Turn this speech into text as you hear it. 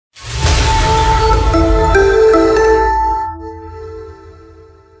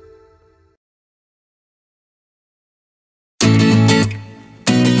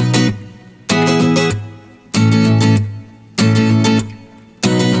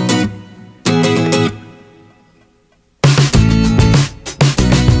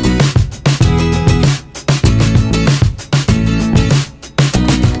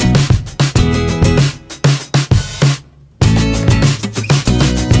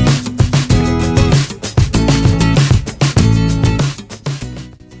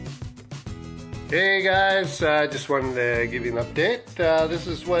Hey guys, I just wanted to give you an update. This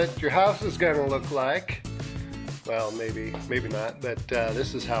is what your house is going to look like. Well, maybe not, but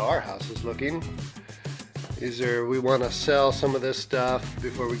this is how our house is looking. We want to sell some of this stuff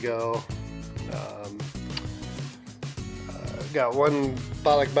before we go. Got one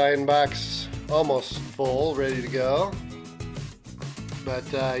bollock buying box almost full, ready to go. But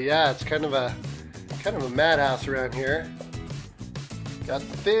yeah, it's kind of a madhouse around here. Got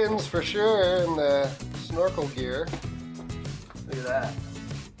the fins for sure and the snorkel gear. Look at that.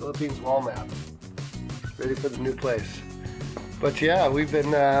 Philippines wall map. Ready for the new place. But yeah, we've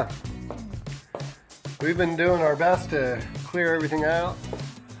been doing our best to clear everything out.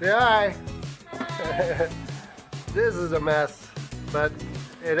 Say hi. This is a mess, but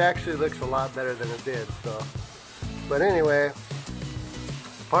it actually looks a lot better than it did. So, but anyway,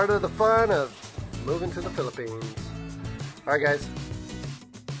 part of the fun of moving to the Philippines. All right, guys.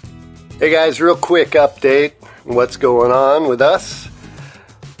 Hey guys, real quick update on what's going on with us.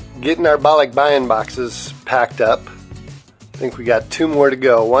 Getting our bollock buying boxes packed up. I think we got 2 more to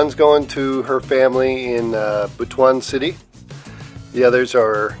go. One's going to her family in Butuan City. The others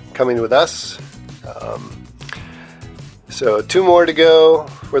are coming with us. So 2 more to go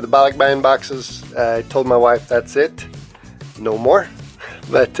for the bollock buying boxes. I told my wife that's it, no more.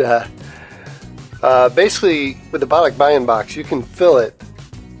 But basically with the bollock buying box, you can fill it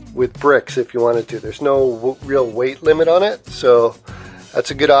with bricks if you wanted to. There's no real weight limit on it, so that's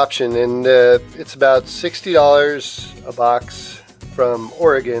a good option. And it's about $60 a box from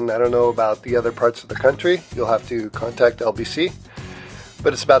Oregon. I don't know about the other parts of the country. You'll have to contact LBC.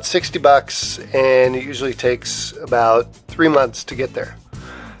 But it's about 60 bucks, and it usually takes about 3 months to get there.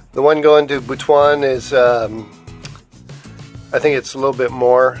 The one going to Butuan is, I think it's a little bit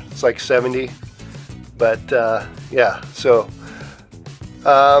more. It's like 70. But yeah, so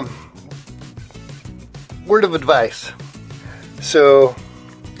word of advice. So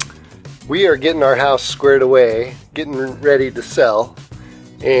we are getting our house squared away, getting ready to sell,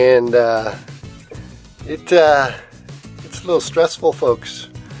 and it's a little stressful, folks.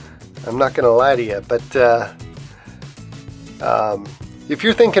 I'm not gonna lie to you, but if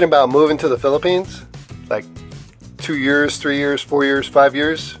you're thinking about moving to the Philippines, like 2 years, 3 years, 4 years, 5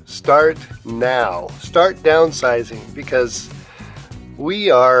 years, start now. Start downsizing, because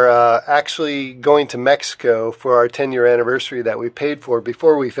we are actually going to Mexico for our 10-year anniversary that we paid for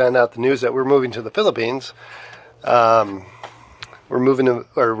before we found out the news that we're moving to the Philippines. We're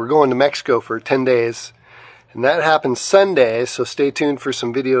going to Mexico for 10 days, and that happens Sunday, so stay tuned for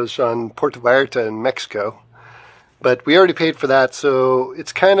some videos on Puerto Vallarta in Mexico. But we already paid for that, so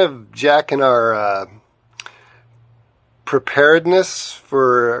it's kind of jacking our preparedness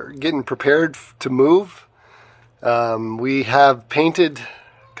for getting prepared to move. We have painted a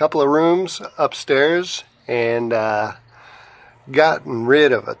couple of rooms upstairs and gotten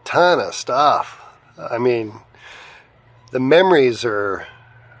rid of a ton of stuff. I mean, the memories are,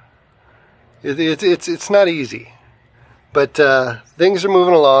 it's not easy, but things are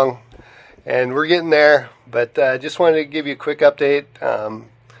moving along and we're getting there. But I just wanted to give you a quick update.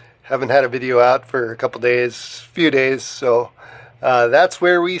 Haven't had a video out for a few days, so that's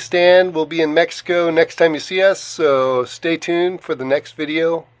where we stand. We'll be in Mexico next time you see us, so stay tuned for the next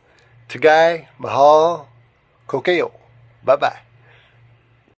video. Tagay, mahal, kokeo. Bye-bye.